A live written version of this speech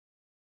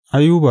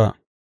Ayuba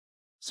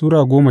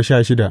Sura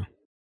 16.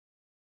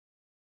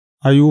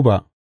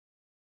 Ayuba.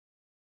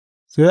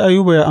 Sai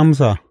Ayuba ya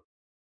amsa,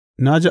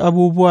 Na ji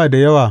abubuwa da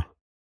yawa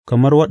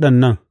kamar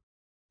waɗannan,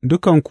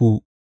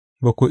 dukanku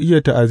ba ku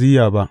iya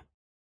ta'aziyya ba,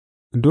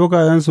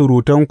 dogayen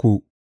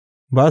surutanku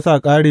ba sa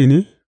ƙare ne?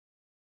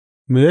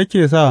 Me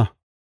yake sa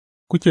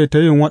kuke ta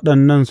yin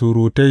waɗannan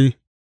surutai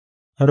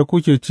har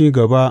kuke ci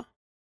gaba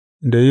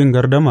da yin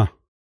gardama?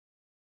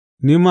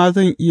 Ni ma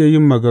zan iya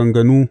yin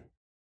maganganu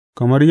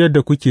kamar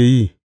yadda kuke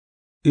yi,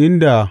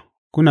 inda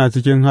kuna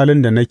cikin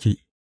halin da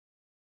nake;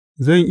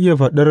 zan iya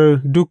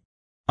faɗar duk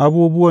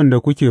abubuwan da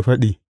kuke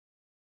faɗi,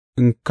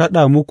 in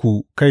kaɗa muku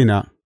kaina,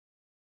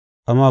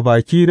 amma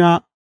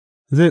bakina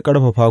zai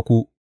ƙarfafa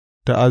ku,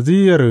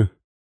 ta'aziyyar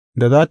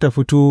da za tă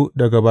fito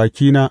daga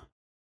bakina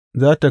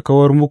za tă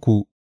kawar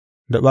muku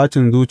da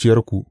ɓacin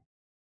zuciyarku.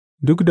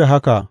 Duk da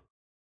haka,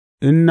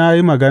 in na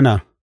yi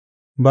magana,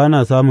 ba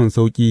na samun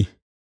sauƙi,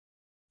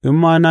 in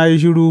ma na yi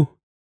shiru,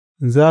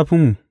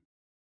 zafin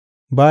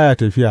ba ya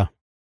tafiya.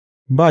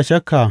 Ba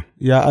shakka,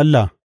 ya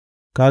Allah,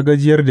 ka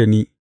gajiyar da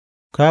ni;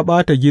 ka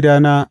ɓata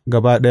gidana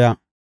gaba ɗaya,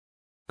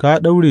 ka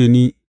ɗaure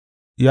ni,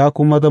 ya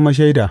kuma zama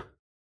shaida,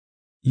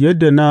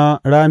 yadda na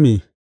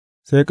rame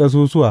sai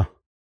ƙasusuwa,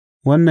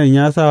 wannan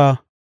ya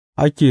sa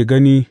ake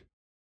gani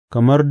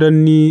kamar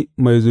don ni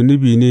mai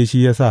zunubi ne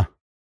shi ya sa.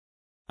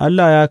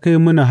 Allah ya kai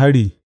mini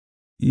hari,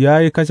 ya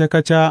yi kaca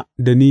kaca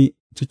da ni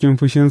cikin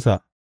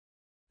fushinsa,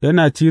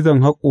 yana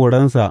cizon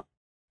haƙoransa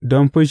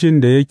don fushin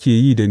da yake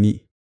yi da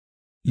ni,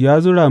 ya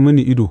zura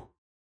mini ido.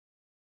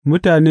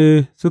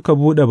 Mutane suka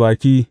buɗe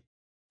baki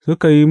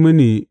suka yi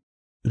mini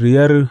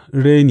riyar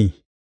reni,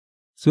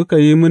 suka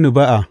yi mini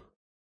ba'a,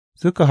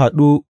 suka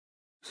haɗu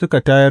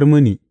suka tayar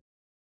mini.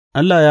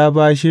 Allah ya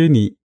bashe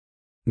ni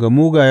ga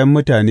mugayen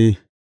mutane,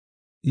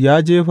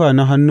 ya jefa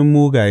ni hannun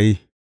mugaye.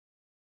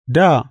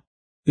 Dā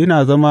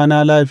ina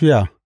zamana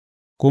lafiya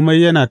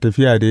komai yana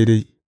tafiya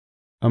daidai,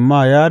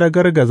 amma ya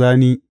ragargaza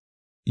ni,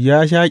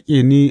 ya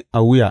shaƙe ni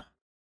a wuya,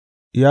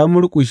 ya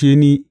murƙushe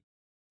ni,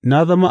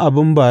 na zama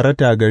abin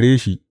barata gare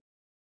shi.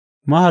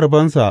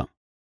 Maharbansa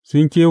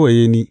sun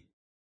kewaye ni,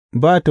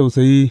 ba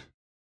tausayi,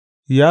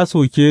 ya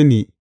soke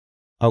ni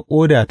a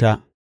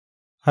ƙodata,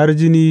 har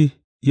jini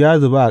ya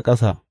zuba a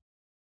ƙasa,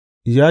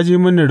 ya ji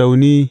mini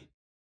rauni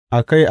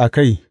a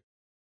kai,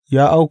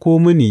 ya auko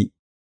mini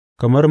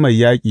kamar mai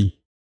yaƙi.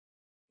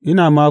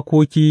 Ina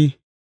makoki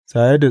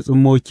saye da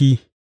tsummoki,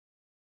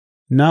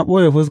 na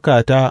ɓoye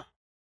fuskata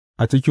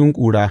a cikin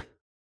ƙura,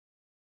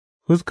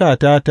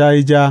 fuskata ta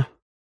yi ja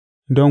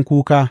don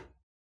kuka,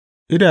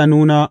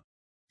 idanuna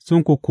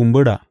sun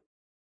kukumbura,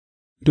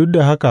 duk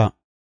da haka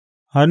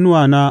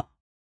hannuwana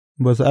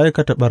ba su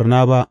aikata ɓarna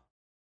ba,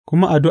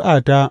 kuma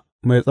addu'ata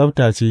mai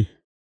tsabta ce.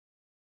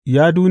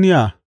 Ya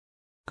duniya,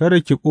 kada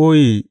ki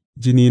ɓoye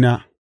jinina,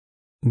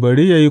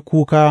 bari yă yi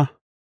kuka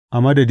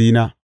a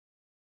madadina,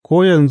 ko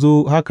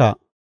yanzu haka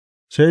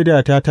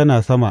shaidata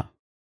tana sama,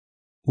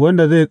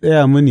 wanda zai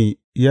tsaya mini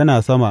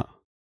yana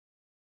sama,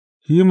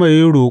 shi mai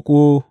yin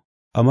roƙo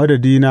a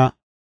madadina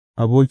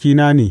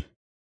abokina ne,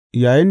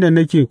 yayinda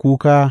nake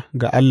kuka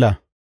ga Allah,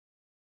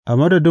 a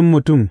madadin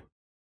mutum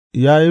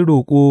ya yi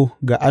roƙo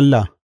ga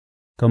Allah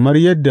kamar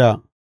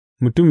yadda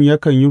mutum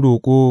yakan yi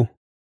roƙo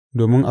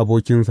domin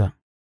abokinsa.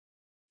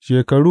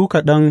 Shekaru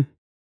kaɗan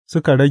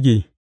suka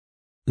rage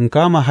in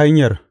kama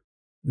hanyar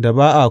da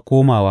ba a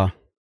komawa,